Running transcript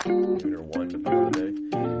maybe or 1 depending on the day.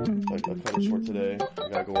 Like I'm kind of short today. I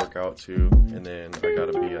gotta go work out too, and then I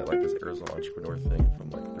gotta be at like this Arizona entrepreneur thing from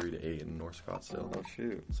like 3 to 8 in North Scottsdale. Oh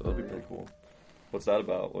shoot! So that'll be pretty cool. What's that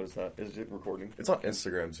about? What is that? Is it recording? It's on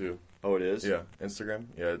Instagram too. Oh, it is? Yeah, Instagram.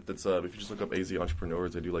 Yeah, that's if you just look up AZ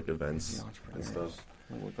Entrepreneurs, they do like events and stuff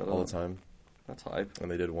all the time. That's hype.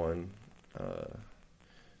 And they did one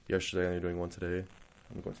yesterday, and they're doing one today.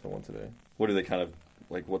 I'm going to the one today. What do they kind of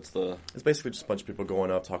like? What's the? It's basically just a bunch of people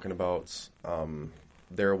going up talking about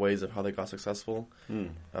their ways of how they got successful.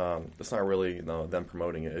 It's not really them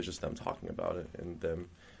promoting it. It's just them talking about it and them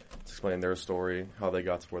explaining their story, how they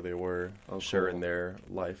got to where they were, sharing their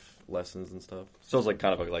life lessons and stuff. So it's like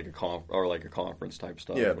kind of like a conference type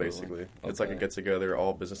stuff. Yeah, basically. It's like a get together,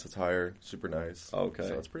 all business attire, super nice. Okay,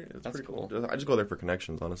 so it's pretty cool. I just go there for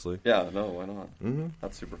connections, honestly. Yeah, no, why not? Mm-hmm.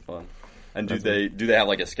 That's super fun. And do they have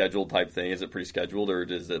like a scheduled type thing? Is it pretty scheduled, or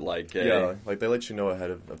is it like yeah, like they let you know ahead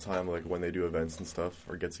of time, like when they do events and stuff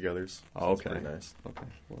or get-togethers. So okay, it's pretty nice. Okay,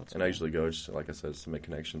 well, that's and cool. I usually go, just like I said, just to make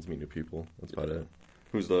connections, meet new people. That's about it.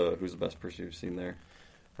 Who's the best person you've seen there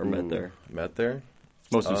or met there? Met there,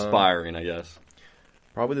 most inspiring, I guess.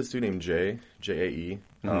 Probably this dude named Jay, J-A-E.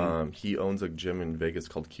 Mm-hmm. He owns a gym in Vegas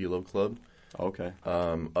called Kilo Club. Okay.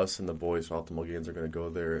 Us and the boys for Optimal Gains are going to go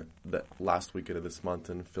there that last weekend of this month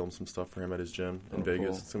and film some stuff for him at his gym in Vegas.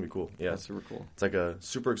 Cool. It's going to be cool. Yeah. That's super cool. It's like a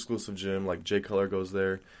super exclusive gym. Like Jay Cutler goes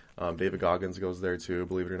there. David Goggins goes there too,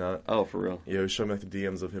 believe it or not. Oh, for real? Yeah, he was showing me like the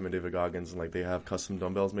DMs of him and David Goggins, and like they have custom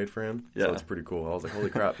dumbbells made for him. Yeah. So it's pretty cool. I was like,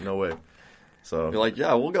 holy crap, no way. So you're like,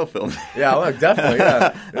 yeah, we'll go film. Yeah, like, definitely,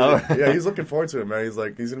 yeah. Yeah, he's looking forward to it, man. He's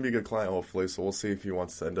like, he's gonna be a good client, hopefully. So we'll see if he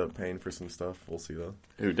wants to end up paying for some stuff. We'll see though.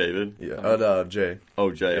 Who, David? Yeah, Jay.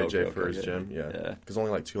 Oh, Jay. Yeah, okay, Jay for his gym. Yeah, because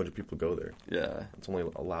only like 200 people go there. Yeah, it's only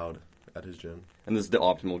allowed at his gym. And this is the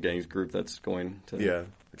Optimal Gains group that's going to. Yeah,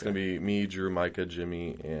 it's gonna be me, Drew, Micah,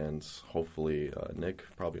 Jimmy, and hopefully Nick.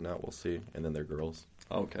 Probably not. We'll see. And then their girls.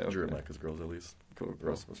 Okay. Drew and Micah's girls, at least. Cool. The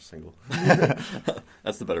rest of us are single.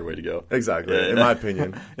 That's the better way to go. Exactly, yeah. In my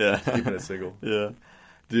opinion. Yeah, keeping it single. Yeah.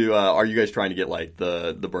 Are you guys trying to get like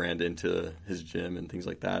the brand into his gym and things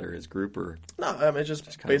like that, or his group, or no? I mean, just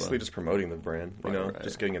basically just promoting the brand. You know, right.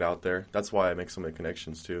 Just getting it out there. That's why I make so many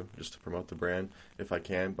connections too, just to promote the brand if I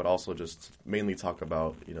can, but also just mainly talk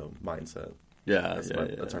about mindset. Yeah,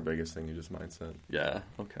 that's our biggest thing. Just mindset. Yeah.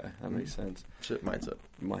 Okay, that makes sense. Shit, mindset.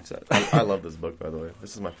 I love this book, by the way.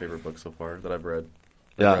 This is my favorite book so far that I've read.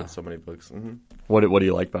 I've read so many books. Mm-hmm. What do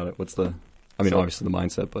you like about it? What's the? I mean, obviously the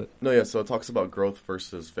mindset, but so it talks about growth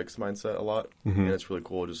versus fixed mindset a lot, and it's really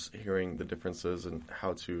cool just hearing the differences and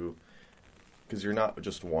how to, because you're not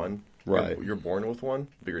just one. Right. You're born with one,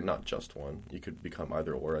 but you're not just one. You could become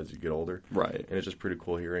either or as you get older. Right. And it's just pretty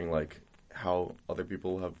cool hearing like how other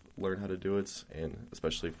people have learned how to do it, and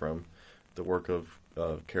especially from the work of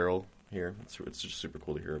Carol here. It's just super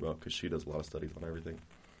cool to hear about because she does a lot of studies on everything.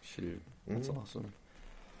 Shoot, that's awesome.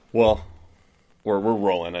 Well, we're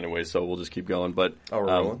rolling anyway, so we'll just keep going. But we're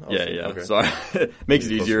rolling. Yeah. Okay. So makes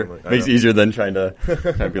it easier. Makes it easier than trying to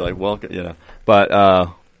be like, welcome,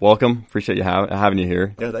 But welcome. Appreciate you having you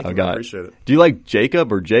here. Yeah, thank you. I appreciate it. Do you like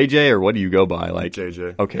Jacob or JJ, or what do you go by? Like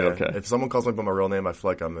JJ. Okay. If someone calls me by my real name, I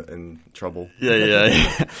feel like I'm in trouble.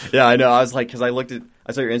 Yeah. Yeah, I know. I was like, because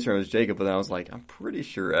I saw your Instagram was Jacob, but then I was like, I'm pretty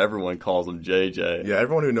sure everyone calls him JJ. Yeah,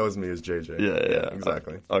 everyone who knows me is JJ. Yeah,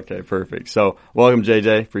 exactly. Okay, perfect. So, welcome,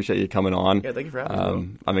 JJ. Appreciate you coming on. Yeah, thank you for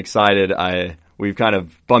having me. I'm excited. We've kind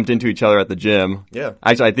of bumped into each other at the gym. Yeah.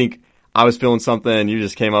 Actually, I think I was feeling something, and you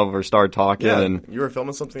just came over and started talking. Yeah, and you were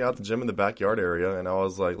filming something out at the gym in the backyard area, and I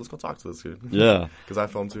was like, let's go talk to this dude. Yeah. Because I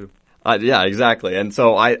film too. Yeah, exactly. And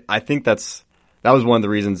so I think that was one of the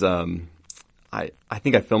reasons I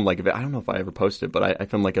think I filmed like a video. I don't know if I ever posted, but I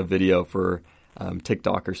filmed like a video for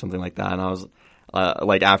TikTok or something like that. And I was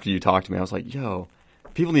like, after you talked to me, I was like, yo,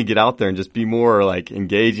 people need to get out there and just be more like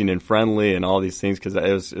engaging and friendly and all these things, because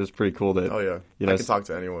it was pretty cool that. Oh yeah, I can talk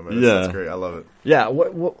to anyone, man. Yeah, that's great. I love it. Yeah,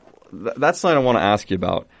 that's something I want to ask you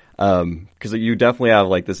about, because you definitely have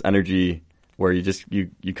like this energy where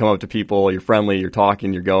you come up to people, you're friendly, you're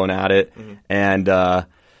talking, you're going at it, and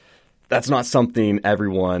that's not something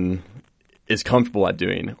everyone is comfortable at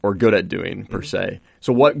doing or good at doing per se.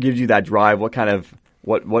 So what gives you that drive? What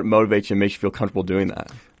motivates you and makes you feel comfortable doing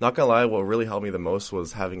that? Not gonna lie, what really helped me the most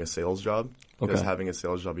was having a sales job. Because Okay. having a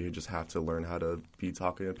sales job, you just have to learn how to be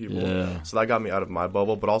talking to people. Yeah. So that got me out of my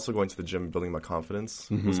bubble, but also going to the gym and building my confidence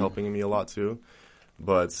was helping me a lot too.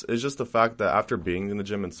 But it's just the fact that after being in the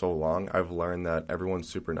gym in so long, I've learned that everyone's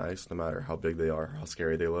super nice, no matter how big they are, how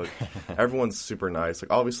scary they look. Everyone's super nice.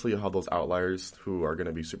 Like, obviously, you have those outliers who are going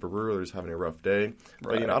to be super rude or just having a rough day.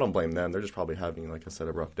 Right. But, I don't blame them. They're just probably having, like I said,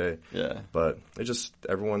 a rough day. Yeah. But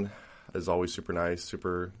everyone is always super nice,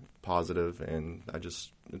 super positive, and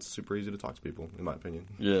it's super easy to talk to people, in my opinion.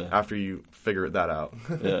 Yeah. After you figure that out.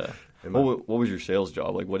 Yeah. What was your sales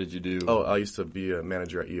job? Like, what did you do? Oh, I used to be a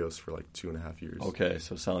manager at EOS for like 2.5 years. Okay,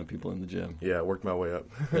 so selling people in the gym. Yeah, I worked my way up.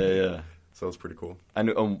 Yeah. So it was pretty cool.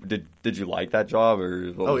 And did you like that job or?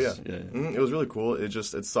 Yeah. Mm-hmm. It was really cool. It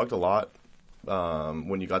sucked a lot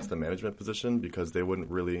when you got to the management position because they wouldn't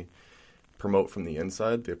really promote from the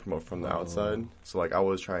inside. They promote from the outside. So like I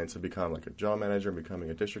was trying to become like a general manager, becoming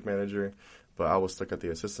a district manager, but I was stuck at the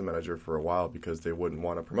assistant manager for a while because they wouldn't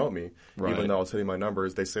want to promote me. Right. Even though I was hitting my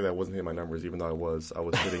numbers, they say that I wasn't hitting my numbers, even though I was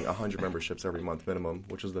hitting 100 memberships every month minimum,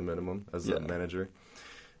 which was the minimum as a manager.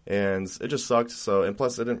 And it just sucked. So, and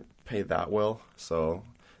plus it didn't pay that well. So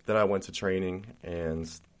then I went to training,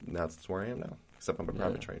 and that's where I am now. Except I'm a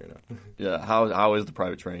private trainer now. Yeah. How is the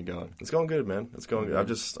private training going? It's going good, man. It's going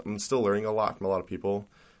good. I'm still learning a lot from a lot of people.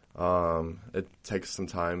 It takes some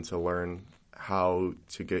time to learn how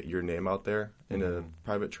to get your name out there in a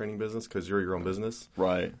private training business because you're your own business.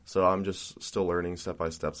 Right. So I'm just still learning step by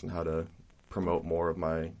steps on how to promote more of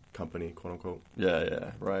my company, quote unquote.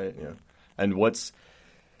 Yeah. Right. Yeah. And because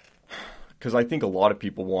I think a lot of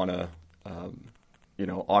people want to,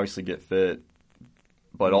 obviously get fit,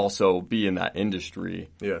 but also be in that industry.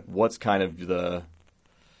 Yeah. What's kind of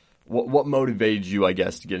what motivated you, I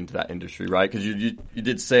guess, to get into that industry, right? Because you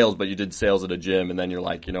did sales, but you did sales at a gym, and then you're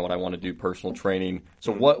like, you know what, I want to do personal training.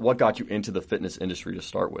 So what got you into the fitness industry to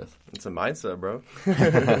start with? It's a mindset, bro.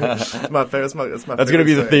 It's my favorite. That's going to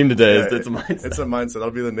be the theme today. Yeah, it's a mindset. It's a mindset.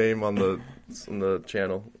 That'll be the name on the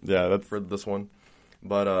channel. Yeah, that's for this one.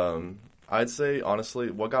 But I'd say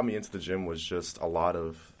honestly, what got me into the gym was just a lot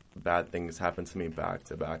of bad things happened to me back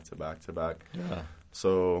to back to back to back. Yeah.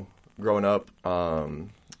 So growing up,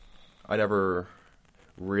 I never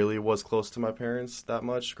really was close to my parents that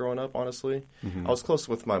much growing up, honestly. Mm-hmm. I was close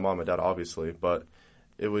with my mom and dad, obviously, but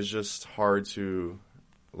it was just hard to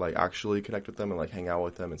like actually connect with them and like hang out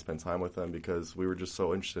with them and spend time with them because we were just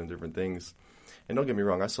so interested in different things. And don't get me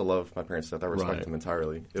wrong, I still love my parents to death. I respect them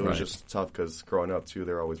entirely. It was just tough because growing up, too,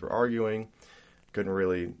 they always were arguing. Didn't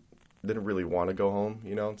really want to go home,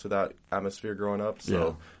 to that atmosphere growing up.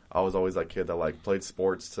 So I was always that kid that like played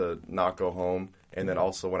sports to not go home. And then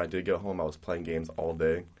also when I did get home, I was playing games all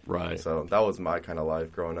day. Right. So that was my kind of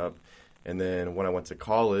life growing up. And then when I went to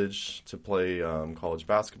college to play college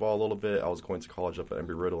basketball a little bit, I was going to college up at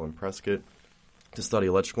Embry-Riddle in Prescott to study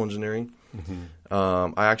electrical engineering.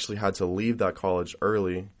 Mm-hmm. I actually had to leave that college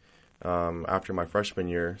early after my freshman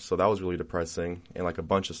year, so that was really depressing. And like a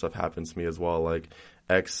bunch of stuff happened to me as well. Like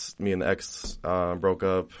me and the ex broke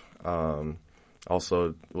up.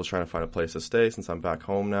 Also was trying to find a place to stay since I'm back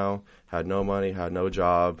home now. Had no money, had no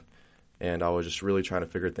job, and I was just really trying to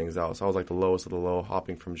figure things out. So I was like the lowest of the low,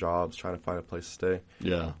 hopping from jobs, trying to find a place to stay.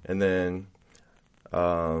 Yeah. And then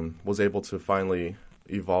was able to finally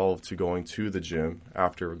evolve to going to the gym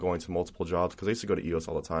after going to multiple jobs because I used to go to EOS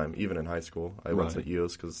all the time, even in high school. I went to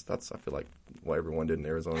EOS because that's, I feel like, what everyone did in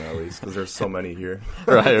Arizona at least because there's so many here.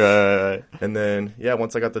 Right. And then,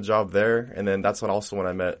 once I got the job there, and then that's when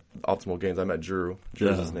I met Optimal Gains. I met Drew's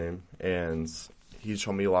his name, and he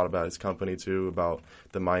showed me a lot about his company too, about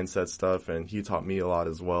the mindset stuff, and he taught me a lot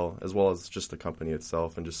as well as just the company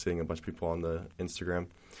itself and just seeing a bunch of people on the Instagram.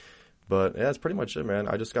 But, that's pretty much it, man.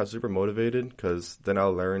 I just got super motivated because then I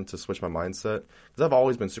learned to switch my mindset. Because I've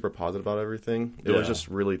always been super positive about everything. It was just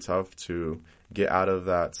really tough to get out of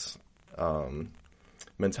that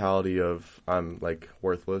mentality of I'm, like,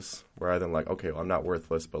 worthless, rather than, like, okay, well, I'm not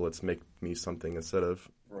worthless, but let's make me something instead of,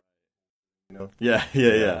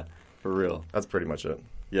 Yeah. For real. That's pretty much it.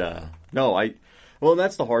 Yeah. No, well,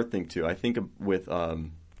 that's the hard thing, too. I think with,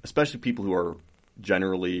 especially people who are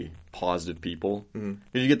generally positive people, because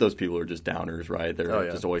you get those people who are just downers, right?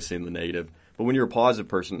 They're just always seeing the negative. But when you're a positive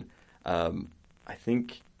person, I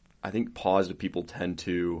think positive people tend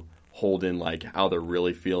to hold in like how they're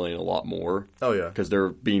really feeling a lot more. Oh yeah, because they're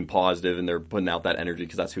being positive and they're putting out that energy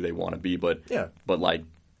because that's who they want to be. But like,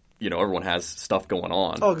 everyone has stuff going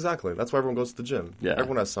on. Oh, exactly. That's why everyone goes to the gym. Yeah.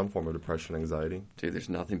 Everyone has some form of depression, anxiety. Dude, there's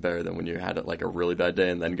nothing better than when you had like a really bad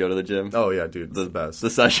day and then go to the gym. Oh, yeah, dude. It's the best.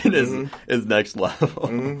 The session is next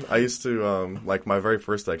level. I used to, like, my very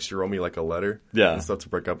first ex, she wrote me, like, a letter and stuff to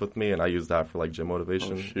break up with me, and I used that for, like, gym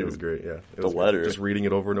motivation. Oh, it was great, yeah. The letter? Just reading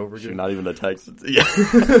it over and over again. Shoot, not even a text. Yeah.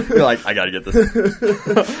 You're like, I gotta get this.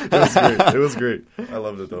 It was great. I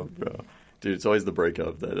loved it, though. Dude, it's always the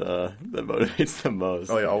breakup that motivates the most.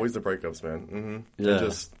 Oh yeah, always the breakups, man. Mm-hmm. Yeah. And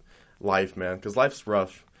just life, man, because life's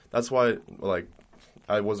rough. That's why, like,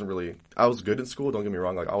 I was good in school, don't get me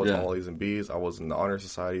wrong. Like, I was all A's and B's. I was in the honor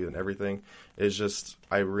society and everything. It's just,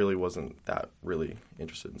 I really wasn't that really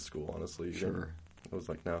interested in school, honestly. Sure. I was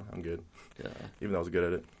like, no, I'm good. Yeah. Even though I was good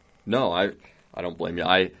at it. No, I don't blame you.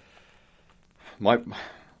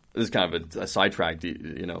 This is kind of a sidetrack,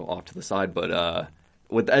 off to the side, but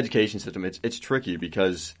with the education system, it's tricky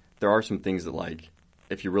because there are some things that, like,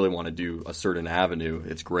 if you really want to do a certain avenue,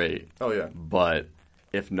 it's great. Oh, yeah. But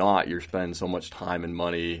if not, you're spending so much time and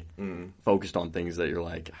money focused on things that you're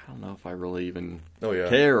like, I don't know if I really even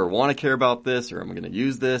care or want to care about this, or am I going to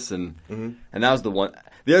use this? And that was the one.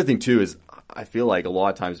 The other thing, too, is I feel like a lot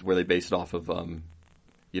of times where they base it off of,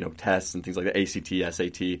 tests and things like the ACT,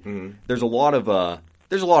 SAT, there's a lot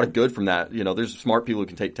of good from that. There's smart people who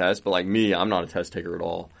can take tests, but like me, I'm not a test taker at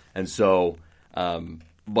all. And so,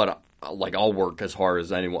 but like I'll work as hard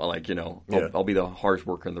as anyone. Like I'll be the hardest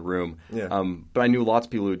worker in the room. Yeah. But I knew lots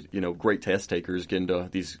of people who great test takers get into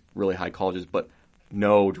these really high colleges, but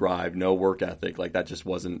no drive, no work ethic. Like that just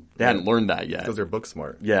wasn't. They hadn't learned that yet. Because they're book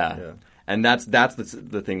smart. Yeah. And that's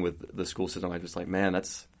the thing with the school system. I'm just like, man,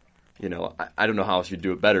 that's. I don't know how else you'd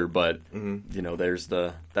do it better, but there's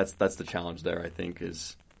that's the challenge there. I think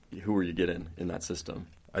is who are you getting in that system?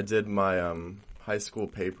 I did my high school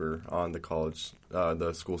paper on the college,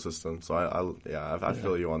 the school system. So I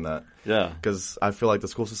feel you on that. Yeah, because I feel like the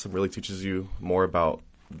school system really teaches you more about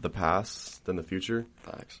the past than the future.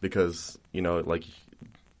 Facts. Because like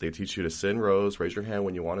they teach you to sit in rows, raise your hand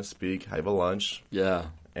when you want to speak, have a lunch. Yeah,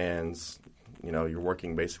 and you're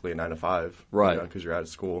working basically a 9 to 5, right? Because you're out of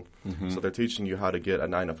school. So they're teaching you how to get a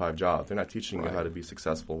 9 to 5 job. They're not teaching you how to be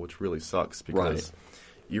successful, which really sucks because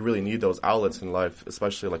you really need those outlets in life,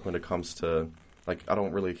 especially like when it comes to like I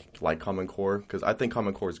don't really like Common Core because I think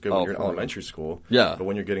Common Core is good when you're in elementary school. Yeah, but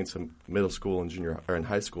when you're getting to middle school and junior or in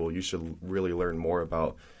high school, you should really learn more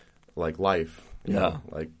about like life. You know,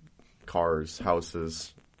 like cars,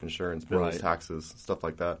 houses. Insurance, bills, taxes, stuff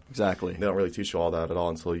like that. Exactly. They don't really teach you all that at all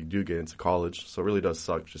until you do get into college. So it really does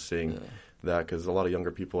suck just seeing that because a lot of younger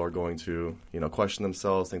people are going to, question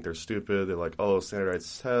themselves, think they're stupid. They're like, oh,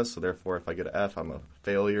 standardized test, so therefore if I get an F, I'm a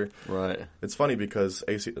failure. Right. It's funny because,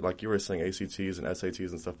 like you were saying, ACTs and SATs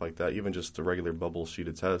and stuff like that, even just the regular bubble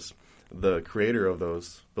sheeted tests, the creator of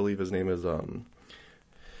those, I believe his name is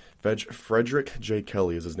Frederick J.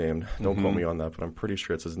 Kelly is his name. Don't quote me on that, but I'm pretty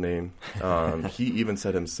sure it's his name. He even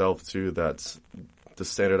said himself, too, that the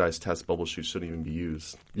standardized test bubble sheet shouldn't even be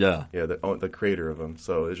used. Yeah. Yeah, the creator of them.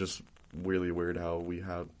 So it's just really weird how we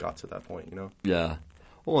got to that point, Yeah.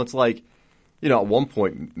 Well, it's like, at one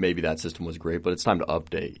point maybe that system was great, but it's time to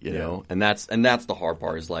update, you know? And that's the hard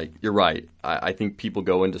part is like, you're right. I think people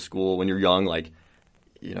go into school when you're young, like,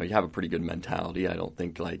 you have a pretty good mentality. I don't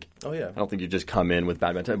think I don't think you just come in with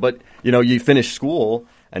bad mentality. But, you finish school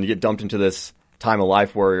and you get dumped into this time of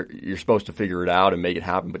life where you're supposed to figure it out and make it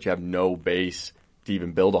happen, but you have no base to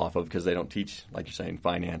even build off of because they don't teach, like you're saying,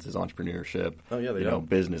 finances, entrepreneurship, they don't.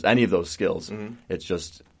 Business, any of those skills. It's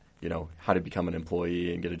just, how to become an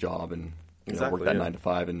employee and get a job and work that 9 to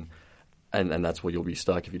 5 and that's where you'll be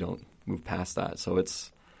stuck if you don't move past that. So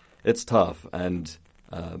it's tough and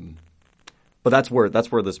but that's where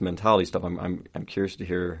this mentality stuff. I'm curious to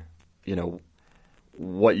hear,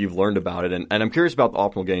 what you've learned about it, and I'm curious about the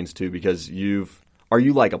Optimal Gains too because are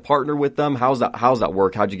you like a partner with them? How's that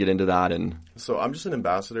work? How'd you get into that? And so I'm just an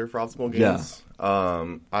ambassador for Optimal Gains.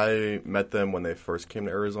 Yeah. I met them when they first came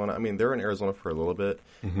to Arizona. I mean, they were in Arizona for a little bit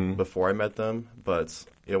before I met them, but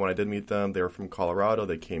when I did meet them, they were from Colorado.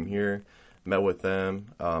 They came here. Met with them.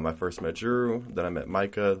 I first met Drew. Then I met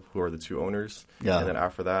Micah, who are the two owners. Yeah. And then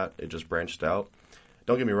after that, it just branched out.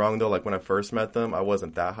 Don't get me wrong, though. Like, when I first met them, I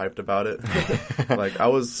wasn't that hyped about it. Like, I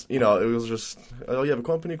was, it was just, oh, you have a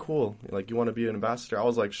company? Cool. Like, you want to be an ambassador? I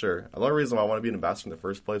was like, sure. The only reason I want to be an ambassador in the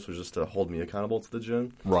first place was just to hold me accountable to the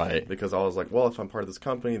gym. Right. Because I was like, well, if I'm part of this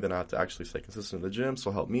company, then I have to actually stay consistent in the gym, so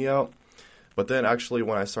help me out. But then, actually,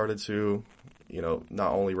 when I started to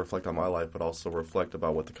not only reflect on my life, but also reflect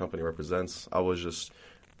about what the company represents. I was just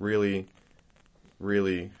really,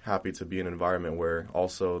 really happy to be in an environment where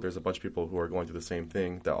also there's a bunch of people who are going through the same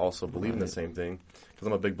thing that also believe in the same thing. Because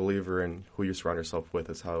I'm a big believer in who you surround yourself with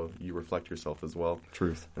is how you reflect yourself as well.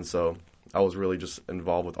 Truth. And so I was really just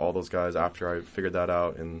involved with all those guys after I figured that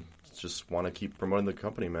out and just want to keep promoting the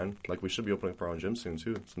company, man. Like, we should be opening up our own gym soon,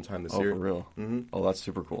 too, sometime this year. Oh, for real? Oh, that's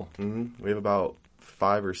super cool. We have about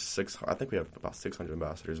 5 or 6, I think we have about 600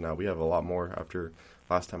 ambassadors now. We have a lot more after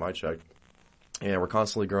last time I checked. And we're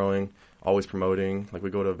constantly growing, always promoting. Like, we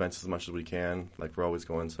go to events as much as we can. Like, we're always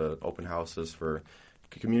going to open houses for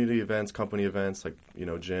community events, company events, like, you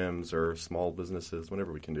know, gyms or small businesses,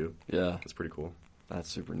 whatever we can do. Yeah. It's pretty cool. That's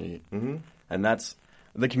super neat. Mm-hmm. And that's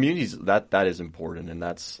the communities that is important, and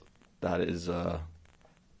that's a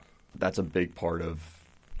big part of,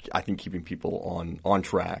 I think, keeping people on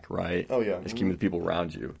track, right? Oh yeah, is keeping the people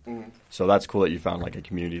around you. Mm-hmm. So that's cool that you found like a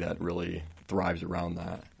community that really thrives around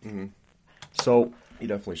that. Mm-hmm. So you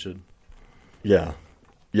definitely should. Yeah.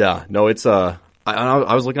 No, it's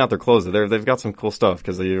I was looking at their clothes. They've got some cool stuff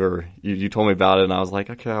because you told me about it, and I was like,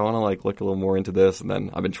 okay, I want to like look a little more into this. And then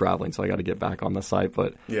I've been traveling, so I got to get back on the site.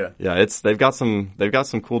 But yeah, they've got some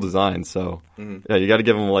cool designs. So yeah, you got to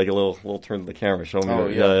give them like a little turn to the camera. Show me. Oh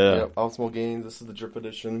yeah. Optimal Gains. This is the drip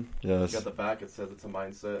edition. Yes. You got the back. It says it's a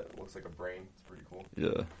mindset. It looks like a brain. It's pretty cool.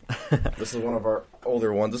 Yeah. This is one of our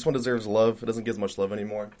older ones. This one deserves love. It doesn't get as much love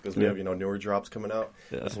anymore because we have newer drops coming out.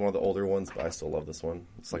 Yeah. This is one of the older ones, but I still love this one.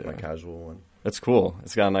 It's like my casual one. It's cool.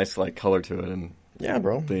 It's got a nice like color to it, and yeah,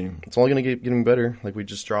 bro. Theme. It's only gonna get getting better. Like, we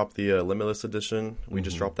just dropped the Limitless edition. We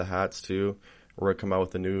just dropped the hats too. We're gonna come out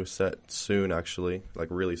with a new set soon, actually, like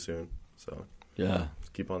really soon. So yeah,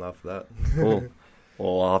 keep on off of that. Cool.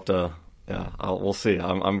 Well, I'll have to. Yeah, we'll see.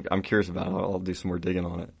 I'm curious about it. I'll do some more digging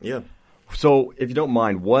on it. Yeah. So, if you don't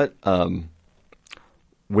mind, what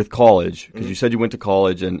with college? Because you said you went to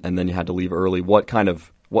college and then you had to leave early. What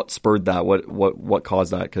spurred that? What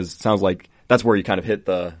caused that? Because it sounds like that's where you kind of hit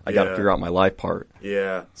the I got to figure out my life part.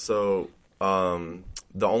 Yeah. So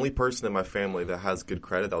the only person in my family that has good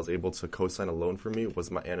credit that was able to co-sign a loan for me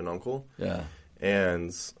was my aunt and uncle. Yeah.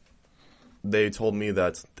 And they told me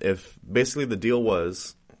that if basically the deal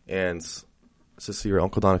was, and Cecilia,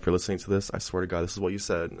 Uncle Don, if you're listening to this, I swear to God, this is what you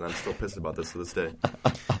said, and I'm still pissed about this to this day.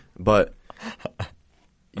 But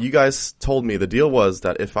you guys told me the deal was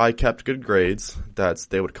that if I kept good grades, that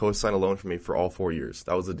they would co-sign a loan for me for all 4 years.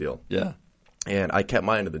 That was the deal. Yeah. And I kept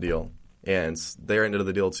my end of the deal. And their end of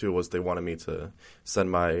the deal, too, was they wanted me to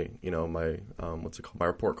send my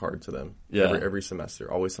report card to them every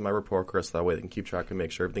semester. Always send my report card so that way they can keep track and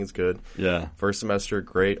make sure everything's good. Yeah. First semester,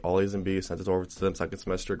 great, all A's and B's. Sent it over to them. Second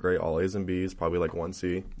semester, great, all A's and B's. Probably like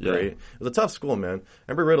 1C. Great. It was a tough school, man.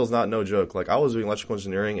 Embry-Riddle's not no joke. Like, I was doing electrical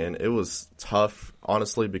engineering, and it was tough,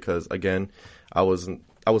 honestly, because, again, I was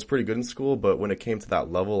pretty good in school, but when it came to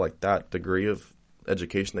that level, like that degree of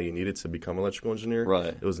education that you needed to become an electrical engineer,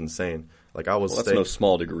 right? It was insane. Like, I was. Well, that's no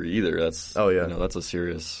small degree either. That's that's a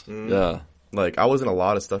serious. Yeah. Like, I was in a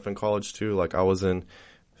lot of stuff in college too. Like, I was in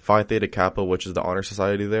Phi Theta Kappa, which is the honor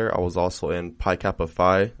society there. I was also in Pi Kappa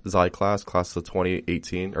Phi Xi class of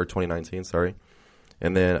 2019, sorry.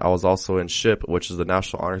 And then I was also in SHIP, which is the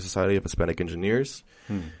National Honor Society of Hispanic Engineers,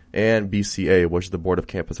 and BCA, which is the Board of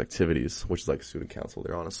Campus Activities, which is like student council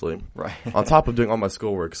there, honestly. Right. On top of doing all my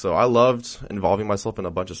schoolwork. So I loved involving myself in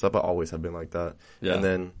a bunch of stuff. I always have been like that. Yeah. And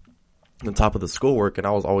then on top of the schoolwork, and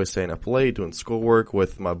I was always staying up late doing schoolwork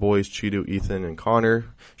with my boys, Chidu, Ethan, and Connor.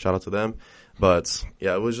 Shout out to them. But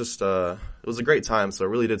yeah, it was just it was a great time. So it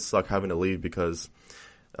really did suck having to leave because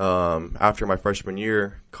after my freshman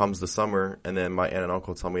year comes the summer, and then my aunt and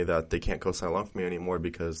uncle tell me that they can't co-sign a loan for me anymore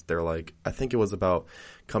because they're like, I think it was about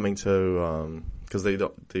coming to because they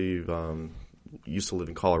used to live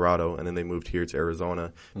in Colorado, and then they moved here to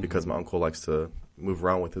Arizona because my uncle likes to move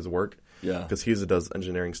around with his work. Yeah. Because he does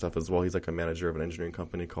engineering stuff as well. He's like a manager of an engineering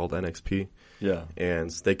company called NXP. Yeah.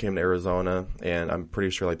 And they came to Arizona, and I'm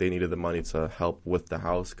pretty sure like they needed the money to help with the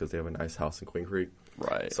house because they have a nice house in Queen Creek.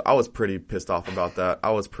 Right. So I was pretty pissed off about that.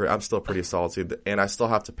 I'm still pretty salty, and I still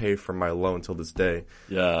have to pay for my loan till this day.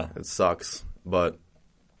 Yeah. It sucks. But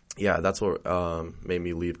yeah, that's what made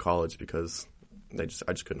me leave college because I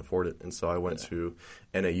just couldn't afford it. And so I went to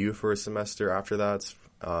NAU for a semester after that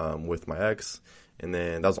with my ex. And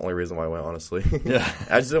then that was the only reason why I went, honestly. Yeah.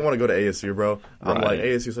 I just didn't want to go to ASU, bro. I'm like,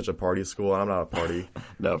 ASU is such a party school, and I'm not a party.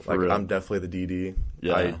 No, for like, real. I'm definitely the DD.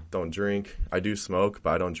 Yeah. I don't drink. I do smoke,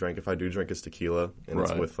 but I don't drink. If I do drink, it's tequila, and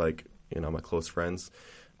it's with, like, my close friends.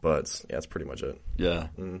 But, yeah, that's pretty much it. Yeah.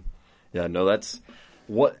 Yeah, no, that's...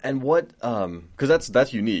 Because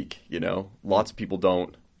that's unique, Lots of people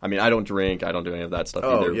don't... I mean, I don't drink. I don't do any of that stuff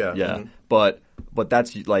either. Yeah. Yeah. But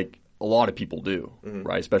that's, like... A lot of people do,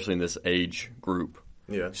 right? Especially in this age group.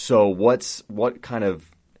 Yeah. So what kind of,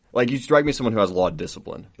 like, you strike me as someone who has a lot of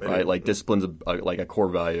discipline, right? Like, discipline's like a core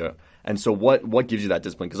value. And so what gives you that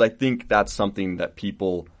discipline? Because I think that's something that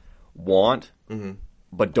people want,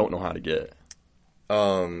 but don't know how to get.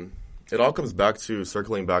 It all comes back to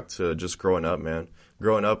circling back to just growing up, man.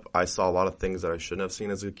 Growing up, I saw a lot of things that I shouldn't have seen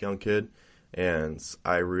as a young kid, and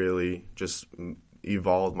I really just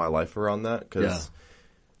evolved my life around that because.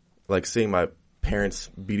 Like, seeing my parents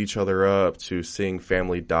beat each other up to seeing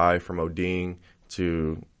family die from ODing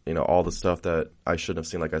to, you know, all the stuff that I shouldn't have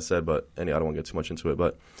seen, like I said, but I don't want to get too much into it.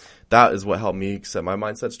 But that is what helped me set my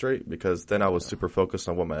mindset straight, because then I was super focused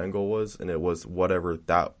on what my end goal was, and it was whatever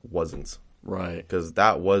that wasn't. Right. Because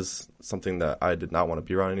that was something that I did not want to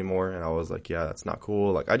be around anymore, and I was like, yeah, that's not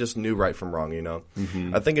cool. Like, I just knew right from wrong, you know?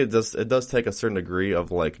 I think it does take a certain degree of,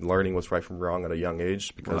 like, learning what's right from wrong at a young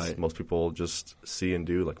age, because most people just see and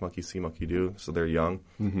do, like monkey see, monkey do, so they're young.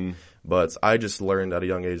 But I just learned at a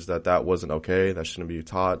young age that wasn't okay, that shouldn't be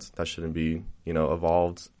taught, that shouldn't be, you know,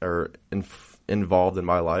 evolved or involved in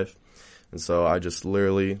my life. And so I just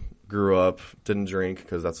literally grew up, didn't drink,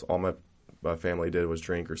 because that's all my family did was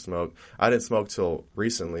drink or smoke. I didn't smoke till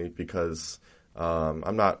recently because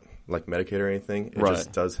I'm not like medicated or anything. It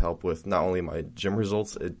just does help with not only my gym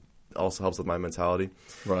results, it also helps with my mentality.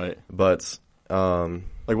 Right. But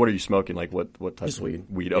like, what are you smoking? Like, what type just of weed?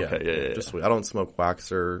 Weed. Okay. Yeah. Just weed. I don't smoke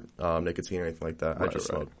wax or nicotine or anything like that. I just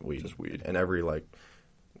smoke weed. Just weed. And every, like,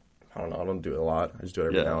 I don't know. I don't do it a lot. I just do it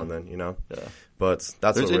every now and then, you know? Yeah. But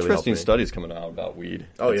that's There's what really interesting helped me. studies coming out about weed.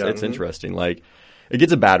 It's interesting. Like, it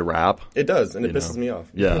gets a bad rap. It does, and it pisses me off.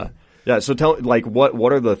 Yeah. So tell, like,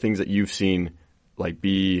 what are the things that you've seen, like,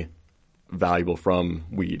 be valuable from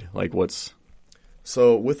weed? Like, what's...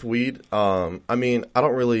 So with weed, I mean, I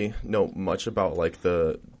don't really know much about, like,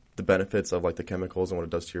 the benefits of, like, the chemicals and what it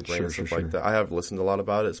does to your brain and stuff like that. I have listened a lot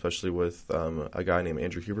about it, especially with a guy named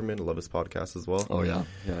Andrew Huberman. I love his podcast as well. Oh, yeah.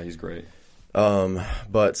 Yeah, he's great.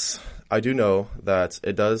 But I do know that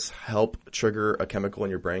it does help trigger a chemical in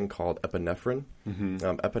your brain called epinephrine.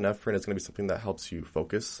 Epinephrine is going to be something that helps you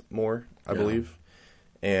focus more, I believe.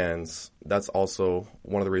 And that's also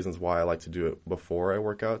one of the reasons why I like to do it before I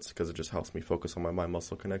work out, because it just helps me focus on my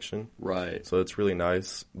mind-muscle connection. Right. So it's really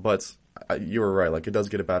nice. But you were right. Like, it does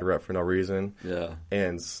get a bad rep for no reason. Yeah.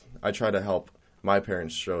 And I try to help my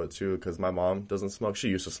parents show it too, because my mom doesn't smoke. She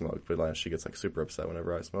used to smoke, but like, she gets like super upset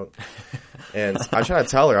whenever I smoke. And I try to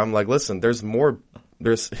tell her, I'm like, listen,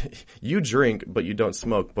 you drink, but you don't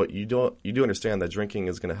smoke, but you do understand that drinking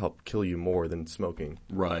is going to help kill you more than smoking.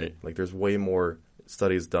 Right. Like, there's way more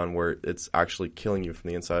studies done where it's actually killing you from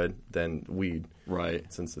the inside than weed. Right.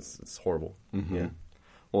 Since it's horrible. Yeah.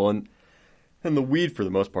 Well, and the weed for the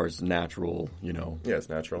most part is natural, you know. Yeah, it's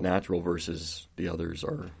natural. Natural versus the others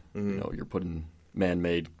are, you know, you're putting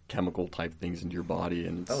man-made chemical type things into your body,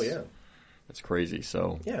 and it's crazy.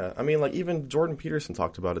 So yeah, I mean, like, even Jordan Peterson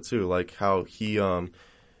talked about it too, like how he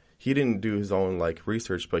didn't do his own like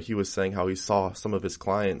research, but he was saying how he saw some of his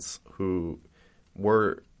clients who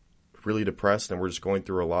were really depressed and were just going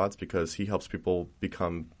through a lot, because he helps people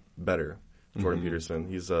become better. Jordan Peterson,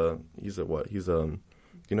 he's a what? He's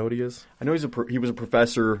do you know what he is? I know he was a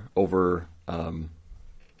professor over. I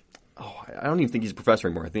don't even think he's a professor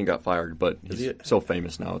anymore. I think he got fired, but he's so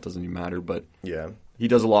famous now it doesn't even matter. But yeah, he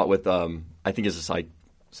does a lot with. I think he's a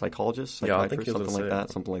psychologist. Yeah, I think he was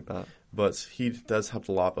something like that. But he does help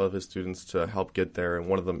a lot of his students to help get there, and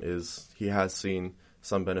one of them is he has seen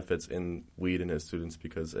some benefits in weed in his students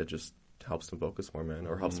because it just helps them focus more, man,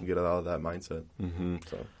 or helps them get out of that mindset.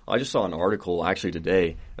 So I just saw an article actually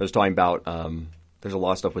today. It was talking about there's a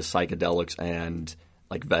lot of stuff with psychedelics and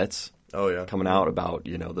like vets. Coming out about,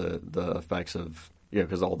 you know, the effects of,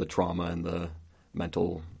 because all the trauma and the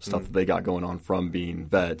mental stuff that they got going on from being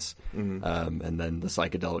vets, and then the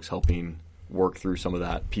psychedelics helping work through some of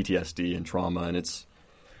that PTSD and trauma, and it's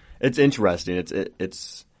interesting.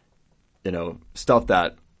 It's you know, stuff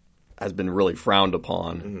that has been really frowned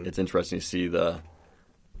upon. It's interesting to see the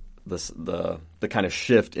kind of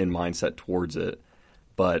shift in mindset towards it,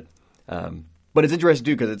 but it's interesting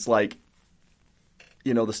too, because it's like,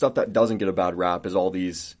 you know, the stuff that doesn't get a bad rap is all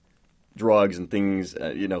these drugs and things,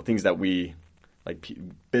 you know, things that we, like,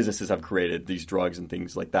 businesses have created, these drugs and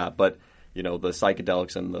things like that. But, you know, the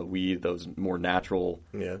psychedelics and the weed, those more natural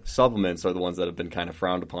supplements are the ones that have been kind of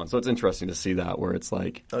frowned upon. So it's interesting to see that, where it's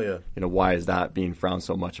like, you know, why is that being frowned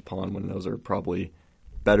so much upon when those are probably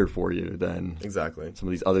better for you than some of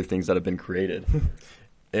these other things that have been created.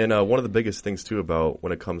 And one of the biggest things, too, about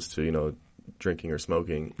when it comes to, you know, drinking or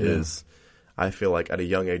smoking is, I feel like at a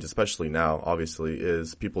young age, especially now, obviously,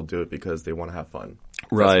 is people do it because they want to have fun.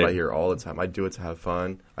 Right. That's what I hear all the time. I do it to have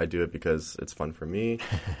fun. I do it because it's fun for me.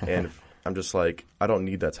 And I'm just like, I don't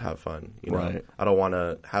need that to have fun. You know? I don't want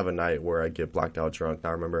to have a night where I get blacked out drunk,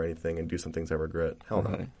 not remember anything, and do some things I regret. Hell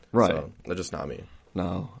no. So that's just not me.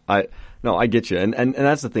 No, I get you. And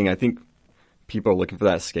that's the thing. I think people are looking for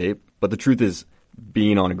that escape. But the truth is,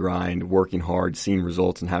 being on a grind, working hard, seeing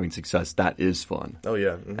results, and having success, that is fun. Oh,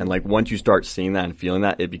 yeah. And, like, once you start seeing that and feeling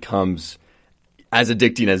that, it becomes as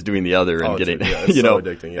addicting as doing the other and getting, dude, yeah, it's you know, so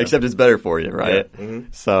addicting, yeah. except it's better for you, right? Yeah. Mm-hmm.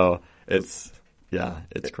 So it's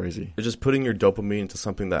crazy. It's just putting your dopamine into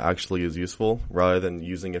something that actually is useful rather than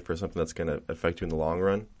using it for something that's going to affect you in the long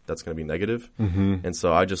run. That's going to be negative. Mm-hmm. And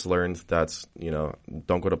so I just learned that,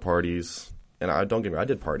 don't go to parties. And don't get me wrong, I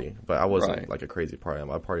did party, but I wasn't like a crazy party. I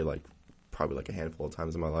partied like probably like a handful of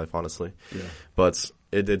times in my life, honestly. Yeah. But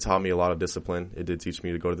it did taught me a lot of discipline. It did teach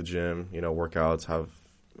me to go to the gym, workouts,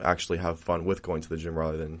 have fun with going to the gym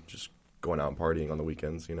rather than just going out and partying on the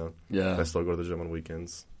weekends, Yeah. I still go to the gym on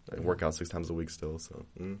weekends. I work out 6 times a week still, so.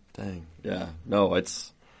 Dang. Yeah. No,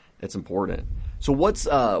 it's important. So what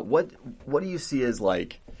do you see as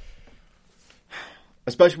like,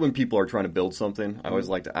 especially when people are trying to build something, I always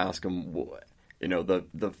like to ask them, I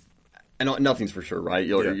know nothing's for sure, right?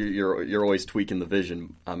 You're always tweaking the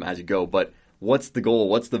vision as you go, but what's the goal?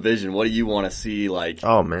 What's the vision? What do you want to see? Like,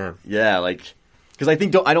 oh man, yeah, like, because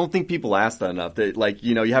I don't think people ask that enough. That, like,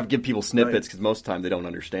 you have to give people snippets because most of the time they don't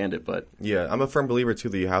understand it. But yeah, I'm a firm believer too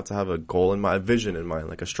that you have to have a goal in mind, a vision in mind,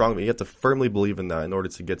 like a strong. You have to firmly believe in that in order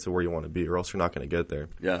to get to where you want to be, or else you're not going to get there.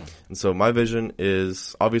 Yeah. And so my vision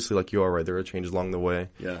is obviously, like you are right, there are changes along the way.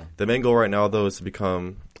 Yeah. The main goal right now though is to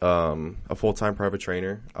become a full-time private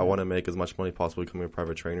trainer. I want to make as much money possible becoming a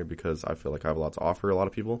private trainer because I feel like I have a lot to offer a lot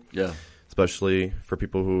of people. Yeah. Especially for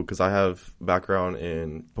people because I have background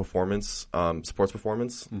in performance, sports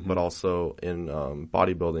performance, but also in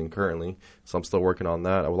bodybuilding currently. So I'm still working on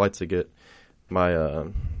that. I would like to get my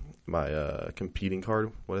competing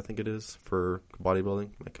card, what I think it is for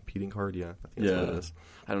bodybuilding. My competing card, yeah. I think that's what it is.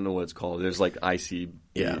 I don't know what it's called. There's like IC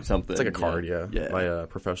something. It's like a card, yeah. My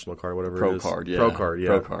professional card, whatever Pro it is. Card, yeah. Pro card, yeah.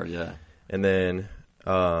 Pro card, yeah. And then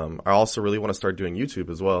I also really want to start doing YouTube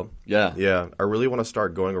as well. Yeah. Yeah. I really want to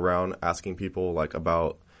start going around asking people like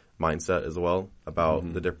about mindset as well,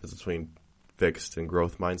 about the difference between fixed and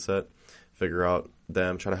growth mindset. Figure out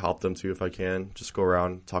them, try to help them too if I can. Just go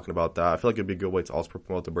around talking about that. I feel like it'd be a good way to also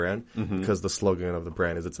promote the brand because the slogan of the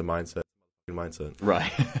brand is it's a mindset.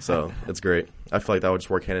 Right. So it's great. I feel like that would just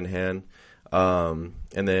work hand in hand.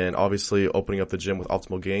 And then obviously opening up the gym with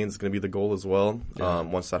optimal gains is going to be the goal as well. Yeah.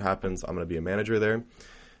 Once that happens, I'm going to be a manager there.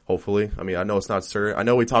 Hopefully. I mean, I know it's not certain. I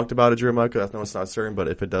know we talked about it, Jeremiah. I know it's not certain, but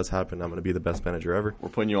if it does happen, I'm going to be the best manager ever. We're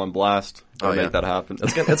putting you on blast. Make that happen.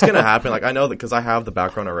 It's going to happen. Like, I know that because I have the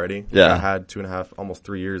background already. Yeah. Like, I had 2.5, almost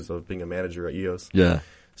 3 years of being a manager at EOS. Yeah.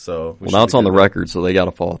 So now it's on the record, so they got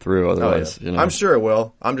to follow through. Otherwise, I'm sure it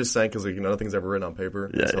will. I'm just saying because nothing's ever written on paper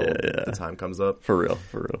until the time comes up. For real.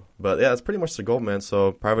 But yeah, that's pretty much the goal, man.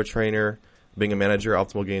 So private trainer, being a manager,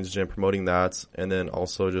 Optimal Gains Gym, promoting that, and then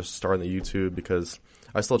also just starting the YouTube because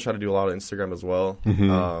I still try to do a lot of Instagram as well.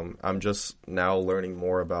 I'm just now learning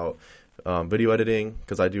more about video editing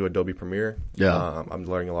because I do Adobe Premiere. Yeah. I'm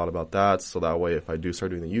learning a lot about that, so that way if I do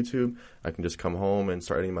start doing the YouTube, I can just come home and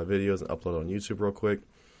start editing my videos and upload on YouTube real quick.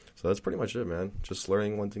 So that's pretty much it, man. Just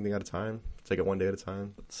learning one thing at a time. Take it one day at a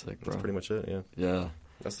time. That's sick, bro. That's pretty much it, yeah. Yeah.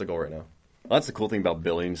 That's the goal right now. Well, that's the cool thing about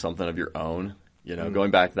building something of your own.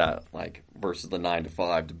 Going back to that, like, versus the 9 to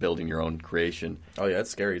 5 to building your own creation. Oh, yeah,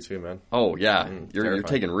 it's scary too, man. Oh, yeah. You're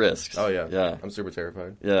taking risks. Oh, yeah. Yeah. I'm super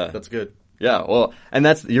terrified. Yeah. That's good. Yeah, well, and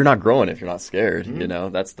you're not growing if you're not scared,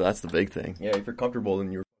 That's the big thing. Yeah, if you're comfortable,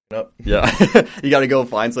 then you're up. Yeah. You got to go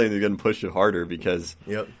find something that's going to push you harder because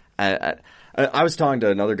Yep. I was talking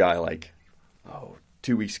to another guy,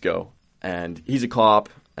 2 weeks ago, and he's a cop,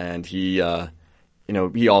 and he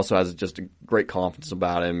also has just a great confidence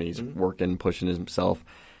about him. He's working, pushing himself,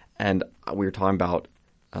 and we were talking about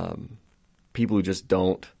people who just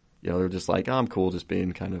don't, they're just like, oh, I'm cool, just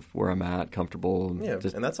being kind of where I'm at, comfortable, and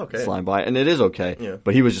and that's okay. Slime by, and it is okay. Yeah.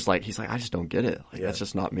 But he was just like, I just don't get it. That's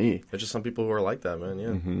just not me. There's just some people who are like that, man.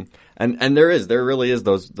 Yeah. And there really is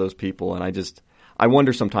those people, and I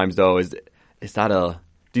wonder sometimes though, is that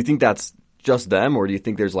do you think that's just them, or do you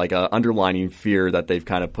think there's like a underlining fear that they've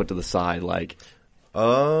kind of put to the side? Like,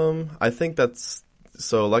 I think that's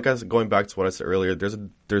so. Like I was going back to what I said earlier.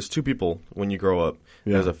 There's two people when you grow up.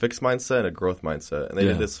 Yeah. There's a fixed mindset and a growth mindset, and they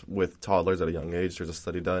did this with toddlers at a young age. There's a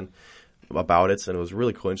study done about it, and it was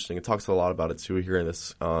really cool, interesting. It talks a lot about it too here in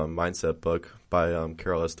this mindset book by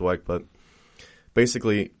Carol S. Dweck. But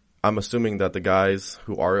basically, I'm assuming that the guys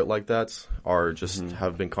who are like that are just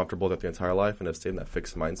have been comfortable with that their entire life and have stayed in that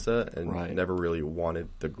fixed mindset and never really wanted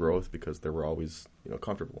the growth because they were always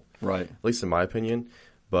comfortable. Right. At least in my opinion.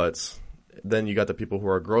 But then you got the people who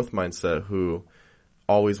are growth mindset who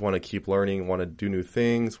always want to keep learning, want to do new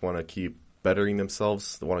things, want to keep bettering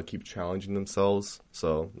themselves, they want to keep challenging themselves.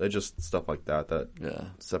 So it's just stuff like that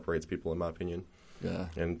separates people in my opinion. Yeah.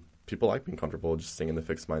 And people like being comfortable just staying in the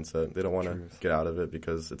fixed mindset. They don't want to get out of it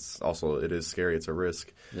because it is scary. It's a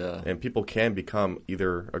risk. Yeah. And people can become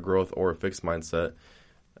either a growth or a fixed mindset.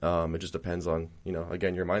 It just depends on,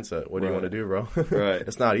 again, your mindset. What do you want to do, bro? Right.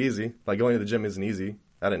 It's not easy. Like, going to the gym isn't easy.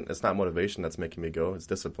 It's not motivation that's making me go. It's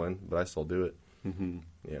discipline, but I still do it. Mm-hmm.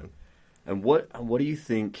 Yeah. And what do you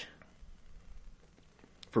think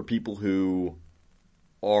for people who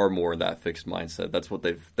are more in that fixed mindset? That's what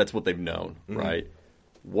they've known, mm-hmm. right?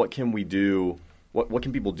 What can we do? What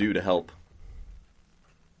can people do to help?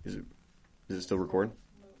 Is it still recording?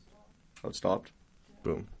 Oh, it stopped.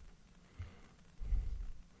 Boom.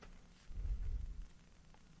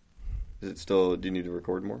 Is it still? Do you need to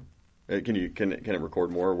record more? Can it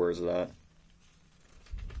record more? Where is it at?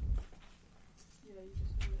 Yeah, you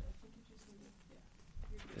just need it. I think you just need it.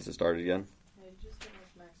 Yeah. Has it started again? Yeah, you just get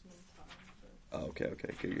like maximum time. Oh, okay,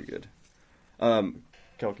 good, you're good.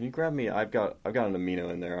 Kel, can you grab me? I've got an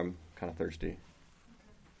amino in there. I'm kind of thirsty. Okay.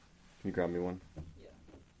 Can you grab me one? Yeah.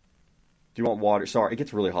 Do you want water? Sorry, it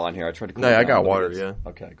gets really hot in here. I tried to cool No, it I down, got water, yeah.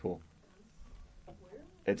 Okay, cool. Where?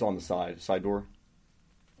 It's on the side door.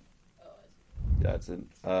 Oh, I see. Yeah, it's in.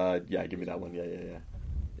 Yeah, give me that one. Yeah.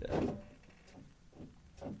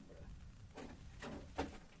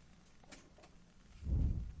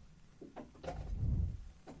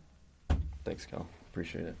 Thanks, Cal.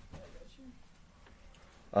 Appreciate it.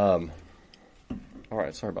 All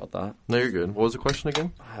right. Sorry about that. No, you're good. What was the question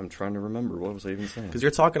again? I'm trying to remember. What was I even saying? Because you're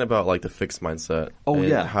talking about, like, the fixed mindset. Oh, and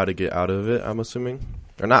yeah. how to get out of it, I'm assuming.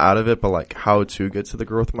 Or not out of it, but, like, how to get to the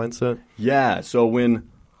growth mindset. Yeah. So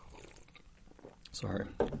Sorry.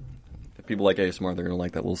 If people like ASMR, they're going to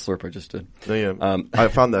like that little slurp I just did. No, yeah. I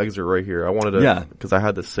found the excerpt right here. I wanted to... Yeah. Because I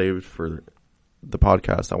had this saved for the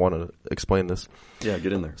podcast. I wanted to explain this. Yeah,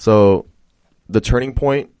 get in there. So, the turning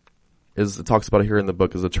point it talks about it here in the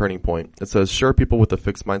book, is a turning point. It says, sure, people with a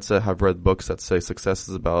fixed mindset have read books that say success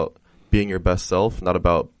is about being your best self, not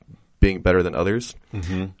about being better than others.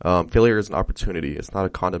 Mm-hmm. Failure is an opportunity. It's not a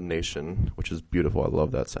condemnation, which is beautiful. I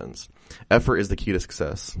love that sentence. Effort is the key to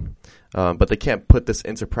success. But they can't put this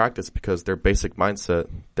into practice because their basic mindset,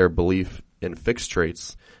 their belief in fixed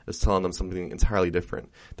traits, is telling them something entirely different.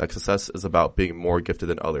 That success is about being more gifted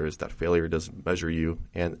than others, that failure doesn't measure you,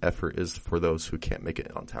 and effort is for those who can't make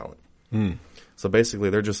it on talent. So basically,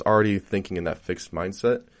 they're just already thinking in that fixed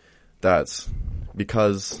mindset that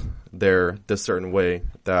because they're this certain way,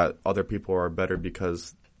 that other people are better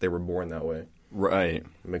because they were born that way. Right.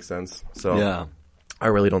 Makes sense? So yeah. I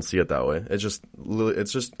really don't see it that way. It's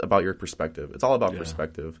just about your perspective. It's all about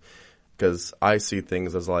perspective. Because I see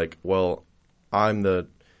things as like, well, I'm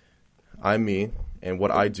me, and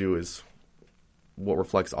what I do is what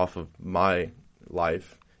reflects off of my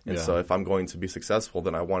life. And so if I'm going to be successful,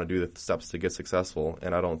 then I want to do the steps to get successful.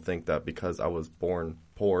 And I don't think that because I was born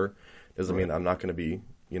poor doesn't mean I'm not going to be,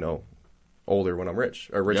 older when I'm rich,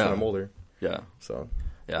 or rich when I'm older. Yeah. So.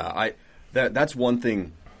 Yeah, that's one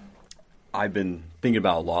thing I've been thinking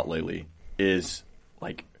about a lot lately is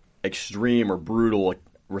like extreme or brutal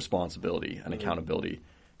responsibility and accountability.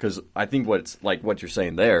 Because I think what you're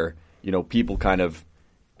saying there, people kind of,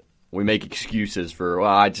 we make excuses for,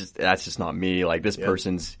 that's just not me. Like, this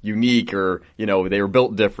person's unique, or, they were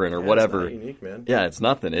built different, or whatever. It's not unique, man. Yeah, it's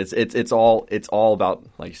nothing. It's all about,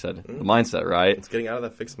 like you said, the mindset, right? It's getting out of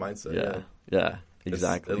that fixed mindset. Yeah,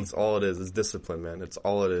 exactly. It's all it is. It's discipline, man. It's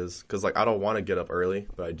all it is. Because, I don't want to get up early,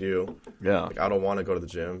 but I do. Yeah. I don't want to go to the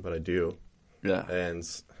gym, but I do. Yeah. And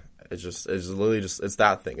it's literally it's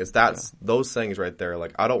that thing. It's those things right there.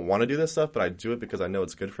 Like, I don't want to do this stuff, but I do it because I know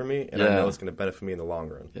it's good for me, and I know it's going to benefit me in the long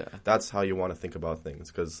run. Yeah. That's how you want to think about things.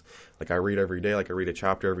 Because, I read every day. I read a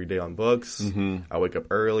chapter every day on books. Mm-hmm. I wake up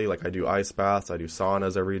early. I do ice baths. I do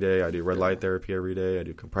saunas every day. I do red light therapy every day. I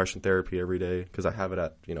do compression therapy every day because I have it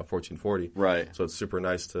at 1440. Right. So it's super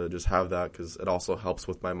nice to just have that because it also helps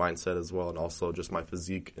with my mindset as well, and also just my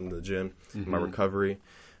physique in the gym, my recovery.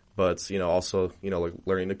 But, also,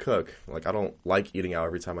 learning to cook. I don't like eating out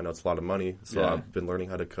every time. I know it's a lot of money. So I've been learning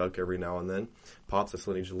how to cook every now and then. Pops, I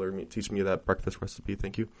still need you to teach me that breakfast recipe.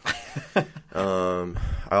 Thank you. I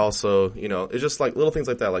also, it's just little things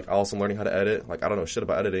like that. I also learning how to edit. I don't know shit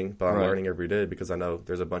about editing, but I'm learning every day because I know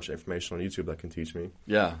there's a bunch of information on YouTube that can teach me.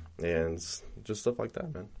 Yeah. And just stuff like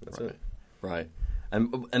that, man. That's it. Right.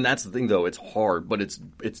 And that's the thing, though. It's hard, but it's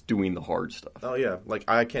doing the hard stuff. Oh, yeah.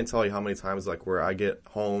 I can't tell you how many times, where I get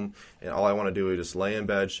home and all I want to do is just lay in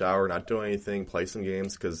bed, shower, not do anything, play some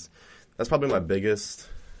games, because that's probably my biggest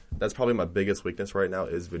that's probably my biggest weakness right now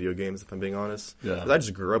is video games, if I'm being honest. Yeah. 'Cause I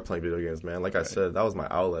just grew up playing video games, man. Like I said, that was my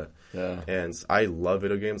outlet. Yeah. And I love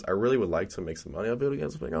video games. I really would like to make some money on video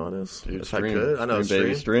games, if I'm being honest. Dude, if stream. I could. I know,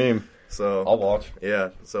 Baby, stream. So I'll watch. yeah,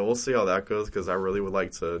 so we'll see how that goes because I really would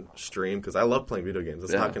like to stream because I love playing video games.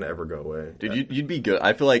 It's not going to ever go away. Dude, you'd be good.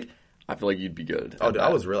 I feel like you'd be good. Oh, dude, I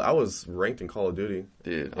was ranked in Call of Duty.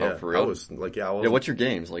 Dude, Yeah, for real? I was like, yeah, what's your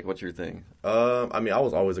games? Like, what's your thing? I mean, I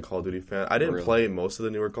was always a Call of Duty fan. I didn't Really? play most of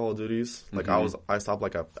the newer Call of Duties. Like, I stopped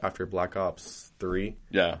like after Black Ops 3.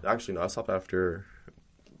 Yeah. Actually, no, I stopped after.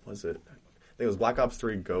 What was it? I think it was Black Ops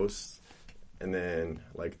 3 Ghosts, and then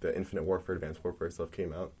like the Infinite Warfare, Advanced Warfare stuff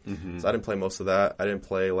came out. So I didn't play most of that. I didn't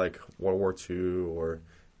play like World War II or.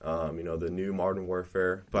 The new Modern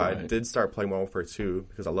Warfare. But I did start playing Modern Warfare 2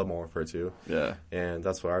 because I love Modern Warfare 2. Yeah. And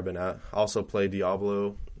that's where I've been at. I also play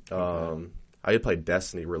Diablo. I did play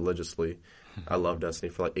Destiny religiously. I love Destiny.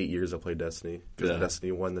 For like 8 years I played Destiny. Because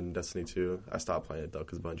Destiny 1, then Destiny 2. I stopped playing it though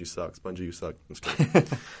because Bungie sucks. Bungie, you suck. I'm just kidding.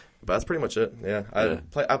 But that's pretty much it. Yeah.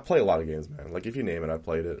 I play a lot of games, man. Like if you name it, I've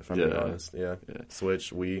played it, if I'm being honest. Yeah.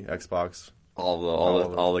 Switch, Wii, Xbox.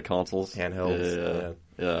 All the consoles. Handhelds.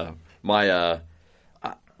 Yeah.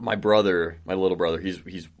 My brother, my little brother,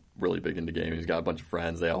 he's really big into gaming. He's got a bunch of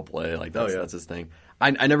friends. They all play. Like that's his thing.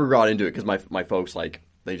 I never got into it because my folks like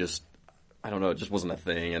they just I don't know. It just wasn't a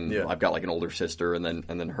thing. And I've got like an older sister and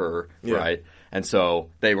then her right. And so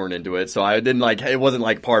they weren't into it. So I didn't like it wasn't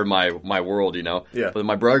like part of my world, you know. Yeah. But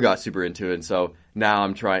my brother got super into it, and so now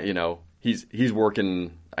I'm trying. You know, he's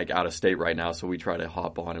working like out of state right now, so we try to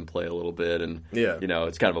hop on and play a little bit, and you know,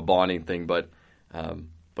 it's kind of a bonding thing, but.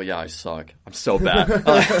 But yeah, I suck. I'm so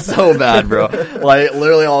bad. So bad, bro. Like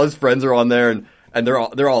literally all his friends are on there and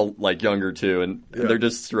they're all like younger too and they're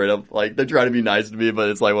just straight up like they're trying to be nice to me, but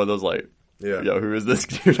it's like one of those like yo, who is this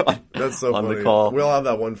dude on, that's so on funny. the call? We all have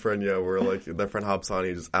that one friend, where like that friend hops on,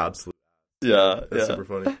 he just absolutely that's super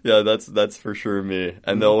funny. Yeah, that's for sure me.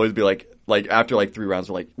 And they'll always be like after like 3 rounds,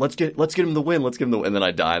 they're like, let's get him the win, and then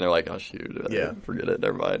I die, and they're like, oh shoot, forget it,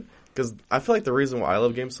 never mind. Because I feel like the reason why I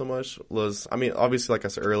love games so much was, I mean, obviously, like I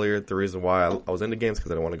said earlier, the reason why I was into games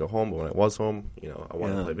because I didn't want to go home, but when I was home, I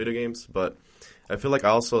wanted to play video games. But I feel like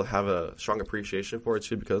I also have a strong appreciation for it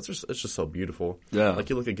too because it's just so beautiful. Yeah, like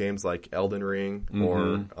you look at games like Elden Ring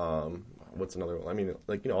or what's another one? I mean,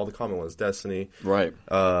 like all the common ones, Destiny, right?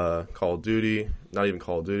 Call of Duty, not even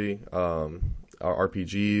Call of Duty,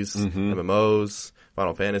 RPGs, MMOs,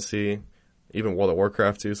 Final Fantasy. Even World of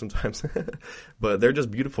Warcraft too sometimes. But they're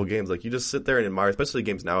just beautiful games. Like you just sit there and admire, especially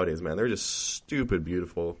games nowadays, man. They're just stupid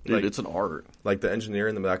beautiful. Dude, like, it's an art. Like the engineer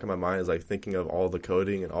in the back of my mind is like thinking of all the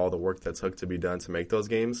coding and all the work that took to be done to make those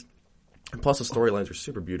games. And plus the storylines are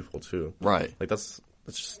super beautiful too. Right. Like it's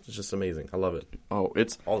just amazing. I love it. Oh,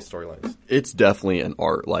 it's all the storylines. It's definitely an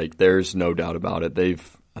art. Like there's no doubt about it.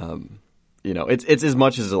 They've it's as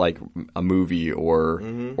much as like a movie or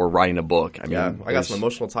writing a book. I mean, I got some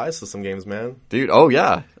emotional ties to some games, man. Dude, oh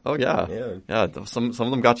yeah. Some of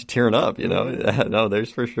them got you tearing up. You know, no,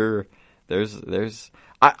 there's for sure. There's.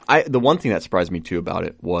 I the one thing that surprised me too about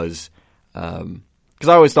it was, because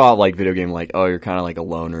I always thought like video game like you're kind of like a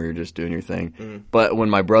loner, you're just doing your thing. But when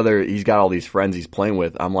my brother he's got all these friends he's playing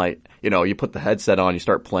with, I'm like, you put the headset on, you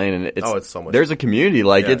start playing, and it's so much. There's a community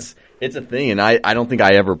like it's a thing, and I don't think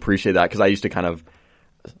I ever appreciate that because I used to kind of,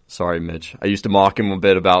 sorry Mitch, I used to mock him a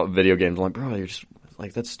bit about video games. I'm like, bro, you're just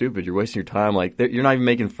like that's stupid. You're wasting your time. Like you're not even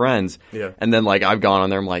making friends. Yeah. And then like I've gone on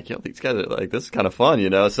there, I'm like, yo, these guys are like this is kind of fun,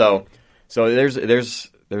 So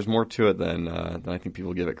there's more to it than I think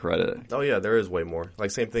people give it credit. Oh yeah, there is way more. Like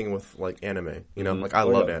same thing with like anime. Like I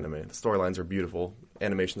love anime. The storylines are beautiful.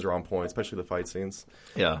 Animations are on point, especially the fight scenes.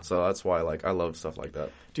 Yeah. So that's why like I love stuff like that.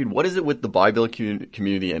 Dude, what is it with the bodybuilding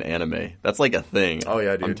community and anime? That's like a thing. Oh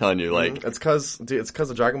yeah, dude. I'm telling you, like it's because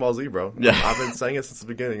of Dragon Ball Z, bro. Yeah. I've been saying it since the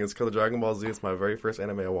beginning. It's because of Dragon Ball Z. It's my very first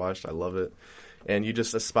anime I watched. I love it. And you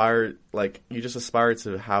just aspire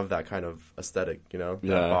to have that kind of aesthetic, that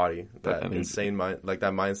body, that insane mind, like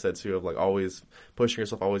that mindset too of like always pushing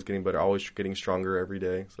yourself, always getting better, always getting stronger every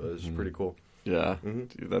day. So it's just pretty cool. Yeah,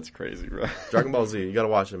 dude, that's crazy, bro. Dragon Ball Z, you gotta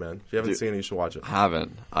watch it, man. If you haven't seen it, you should watch it. I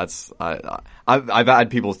haven't. I've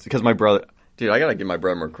had people because my brother. Dude, I gotta give my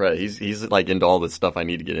brother more credit. He's like into all this stuff I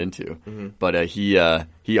need to get into. But he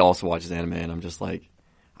also watches anime, and I'm just like.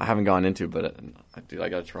 I haven't gone into it, but dude, I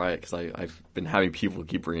gotta try it because I've been having people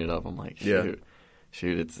keep bringing it up. I'm like, shoot,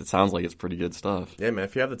 it sounds like it's pretty good stuff. Yeah, man.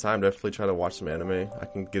 If you have the time, definitely try to watch some anime. I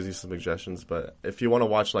can give you some suggestions, but if you want to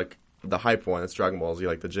watch like the hype one, it's Dragon Ball Z.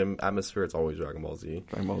 Like the gym atmosphere, it's always Dragon Ball Z.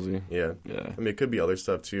 Dragon Ball Z. Yeah. I mean, it could be other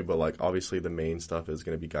stuff too, but like obviously the main stuff is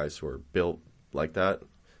gonna be guys who are built like that,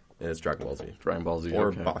 and it's Dragon Ball Z. Dragon Ball Z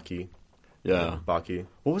or Baki. Yeah. Baki.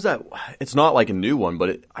 What was that? It's not like a new one,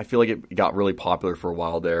 but I feel like it got really popular for a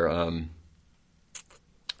while there.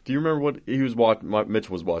 Do you remember what he was watching? Mitch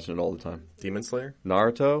was watching it all the time. Demon Slayer?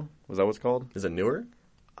 Naruto? Was that what it's called? Is it newer?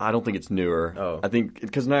 I don't think it's newer. Oh. I think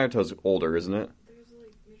because Naruto's older, isn't it? There's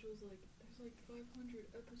like 500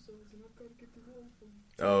 episodes, and I've got to get the whole thing.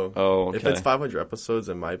 Oh. Okay. If it's 500 episodes,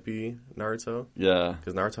 it might be Naruto. Yeah.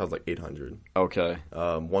 Because Naruto has like 800. Okay.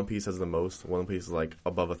 One Piece has the most. One Piece is like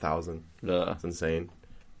above 1,000. Yeah. It's insane.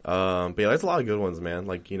 But yeah, there's a lot of good ones, man.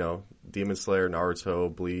 Like, Demon Slayer, Naruto,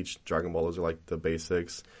 Bleach, Dragon Ball, those are like the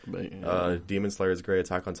basics. Demon Slayer is great.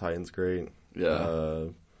 Attack on Titan's great. Yeah.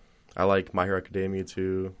 I like My Hero Academia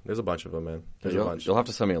too. There's a bunch of them, man. There's a bunch. You'll have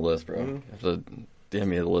to send me a list, bro. You have to DM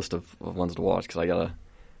me the list of ones to watch because I gotta.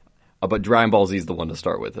 But Dragon Ball Z is the one to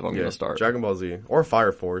start with if I'm gonna start. Dragon Ball Z or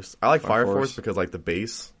Fire Force. I like Fire Force because like the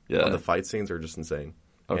bass of the fight scenes are just insane.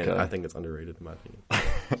 Okay. And I think it's underrated in my opinion.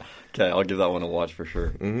 Okay, I'll give that one a watch for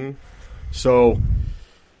sure. Mm-hmm. So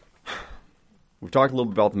we've talked a little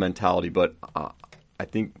bit about the mentality, but I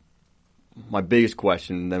think my biggest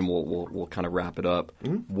question, and then we'll kind of wrap it up.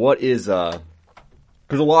 Mm-hmm. What is because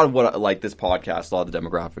a lot of what like this podcast, a lot of the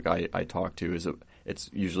demographic I talk to is it's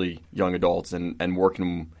usually young adults and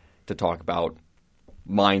working to talk about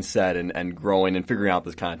mindset and growing and figuring out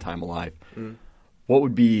this kind of time of life. Mm. What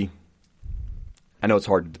would be? I know it's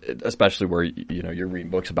hard, especially where you're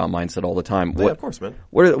reading books about mindset all the time. Yeah, of course, man.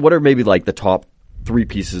 What are maybe like the top 3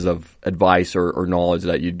 pieces of advice or knowledge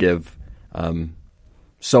that you'd give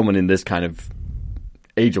someone in this kind of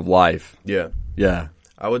age of life? Yeah.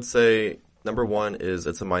 I would say number 1 is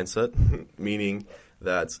it's a mindset, meaning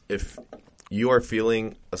that if you are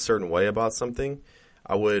feeling a certain way about something,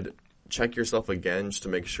 I would check yourself again just to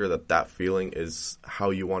make sure that feeling is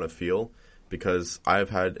how you want to feel. Because I've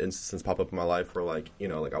had instances pop up in my life where, like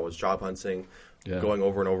I was job hunting, going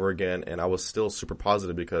over and over again, and I was still super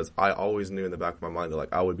positive because I always knew in the back of my mind that,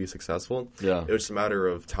 like, I would be successful. Yeah. It was just a matter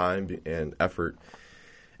of time and effort.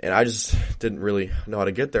 And I just didn't really know how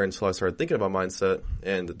to get there until I started thinking about mindset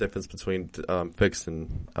and the difference between fixed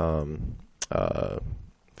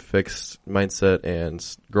mindset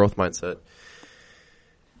and growth mindset.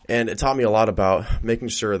 And it taught me a lot about making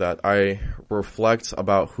sure that I reflect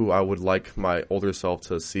about who I would like my older self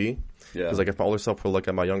to see. Yeah. Because, like, if my older self would look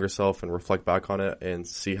at my younger self and reflect back on it and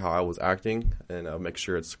see how I was acting and make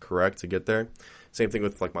sure it's correct to get there. Same thing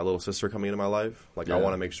with, like, my little sister coming into my life. Like, I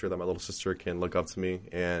want to make sure that my little sister can look up to me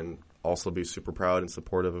and also be super proud and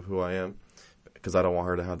supportive of who I am. Because I don't want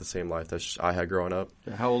her to have the same life that I had growing up.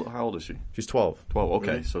 How old is she? She's 12. 12,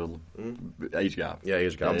 okay. So age gap. Yeah,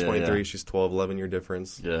 age gap. I'm 23. She's 12, 11-year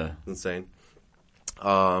difference. Yeah. It's insane.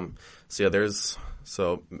 So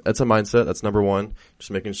it's a mindset. That's number 1. Just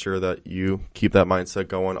making sure that you keep that mindset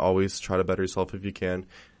going. Always try to better yourself if you can.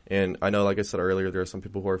 And I know, like I said earlier, there are some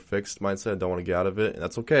people who are fixed mindset and don't want to get out of it. And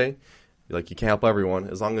that's okay. Like, you can't help everyone.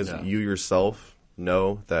 As long as you yourself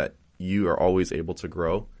know that you are always able to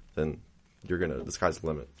grow, then the sky's the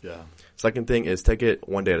limit. Yeah. Second thing is take it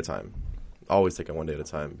one day at a time. Always take it one day at a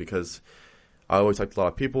time because I always talk to a lot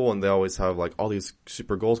of people and they always have like all these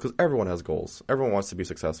super goals because everyone has goals. Everyone wants to be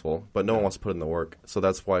successful, but no one wants to put in the work. So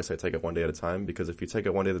that's why I say take it one day at a time because if you take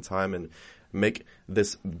it one day at a time and make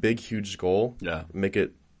this big, huge goal, make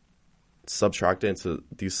it subtract it into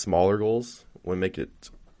these smaller goals, make it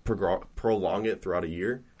prolong it throughout a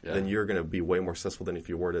year, then you're going to be way more successful than if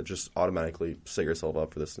you were to just automatically set yourself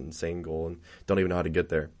up for this insane goal and don't even know how to get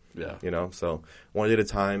there. Yeah. So one day at a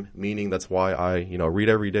time, meaning that's why I, read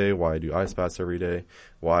every day, why I do ice baths every day,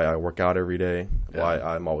 why I work out every day, why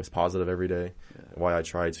I'm always positive every day, why I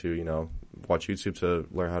try to, watch YouTube to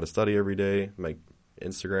learn how to study every day, make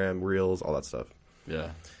Instagram, Reels, all that stuff. Yeah.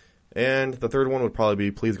 And the third one would probably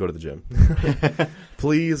be please go to the gym.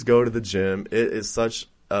 Please go to the gym. It is such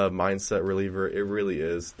a mindset reliever. It really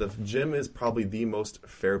is. The gym is probably the most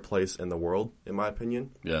fair place in the world, in my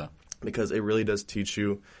opinion. Yeah. Because it really does teach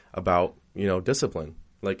you about, discipline.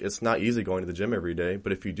 Like, it's not easy going to the gym every day,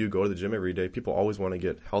 but if you do go to the gym every day, people always want to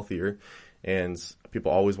get healthier and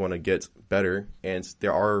people always want to get better. And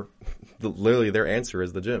literally their answer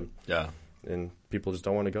is the gym. Yeah. And people just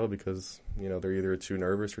don't want to go because, they're either too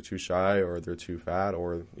nervous or too shy or they're too fat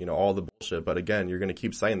or, all the bullshit. But again, you're going to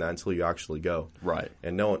keep saying that until you actually go. Right.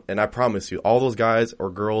 And I promise you, all those guys or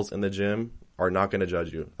girls in the gym are not going to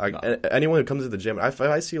judge you. Anyone who comes to the gym, if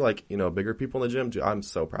I see bigger people in the gym, dude, I'm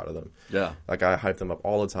so proud of them. Yeah. Like, I hype them up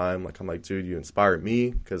all the time. Like, I'm like, dude, you inspire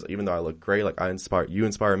me because even though I look great, like, you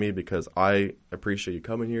inspire me because I appreciate you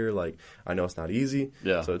coming here. Like, I know it's not easy.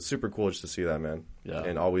 Yeah. So it's super cool just to see that, man. Yeah.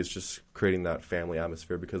 And always just creating that family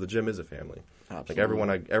atmosphere because the gym is a family.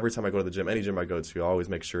 Like every time I go to the gym, any gym I go to, I always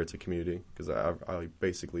make sure it's a community because I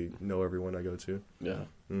basically know everyone I go to. Yeah.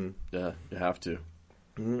 Yeah, you have to.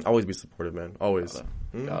 Always be supportive, man. Always.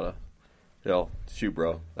 Gotta. Yo, shoot,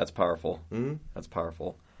 bro. That's powerful. That's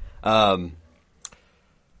powerful.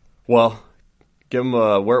 Well, give them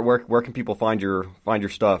where can people find your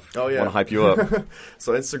stuff? Oh yeah, want to hype you up.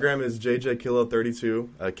 So Instagram is JJ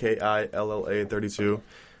Killa32, KILLA 32.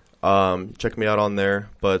 Check me out on there,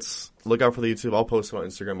 but look out for the YouTube. I'll post it on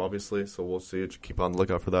Instagram, obviously, so we'll see it. Keep on the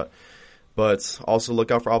lookout for that. But also look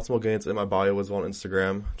out for Optimal Gains in my bio as well on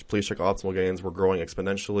Instagram. Please check out Optimal Gains. We're growing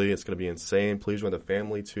exponentially. It's going to be insane. Please join the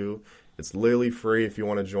family too. It's literally free if you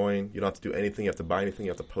want to join. You don't have to do anything. You have to buy anything.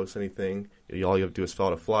 You have to post anything. All you have to do is fill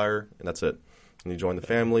out a flyer, and that's it. And you join the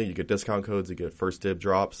family. You get discount codes. You get first dib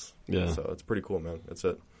drops. Yeah. So it's pretty cool, man. That's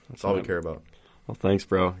it. That's all we care about. Well, thanks,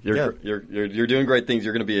 bro. You're doing great things.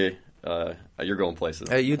 You're going to be you're going places.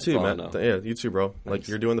 Hey, you too, man. Yeah, you too, bro. Thanks. Like,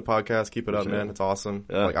 you're doing the podcast. Keep it up, man. It's awesome.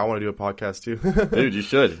 Yeah. Like, I want to do a podcast too. Dude, you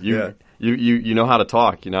should. You know how to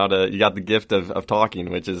talk. You got the gift of talking,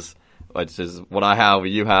 which is what I have, what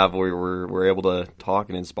you have. We're able to talk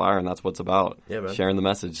and inspire, and that's what it's about. Yeah, man. Sharing the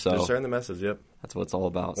message. So just sharing the message. Yep. That's what it's all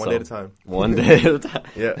about. One day at a time. One day at a time.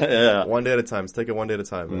 Yeah. One day at a time. Just take it one day at a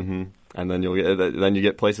time, man. Mm-hmm. And then you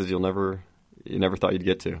get places you never thought you'd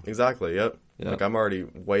get to. Exactly. Yep. Yeah. Like, I'm already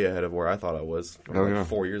way ahead of where I thought I was from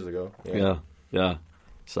 4 years ago. Yeah.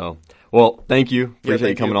 So, well, thank you. Appreciate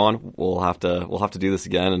you coming on. on. We'll have to do this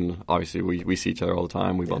again, and obviously we see each other all the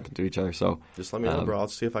time. We bump into each other. So just let me know, bro. I'll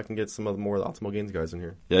see if I can get some of the more Optimal Gains guys in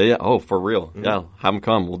here. Yeah. Oh, for real. Mm-hmm. Yeah, have them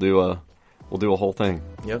come. We'll do a whole thing.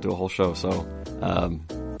 Yep. Do a whole show. So,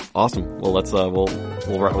 awesome. Well, let's we'll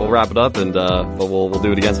wrap it up, and but we'll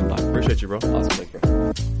do it again sometime. Appreciate you, bro. Awesome.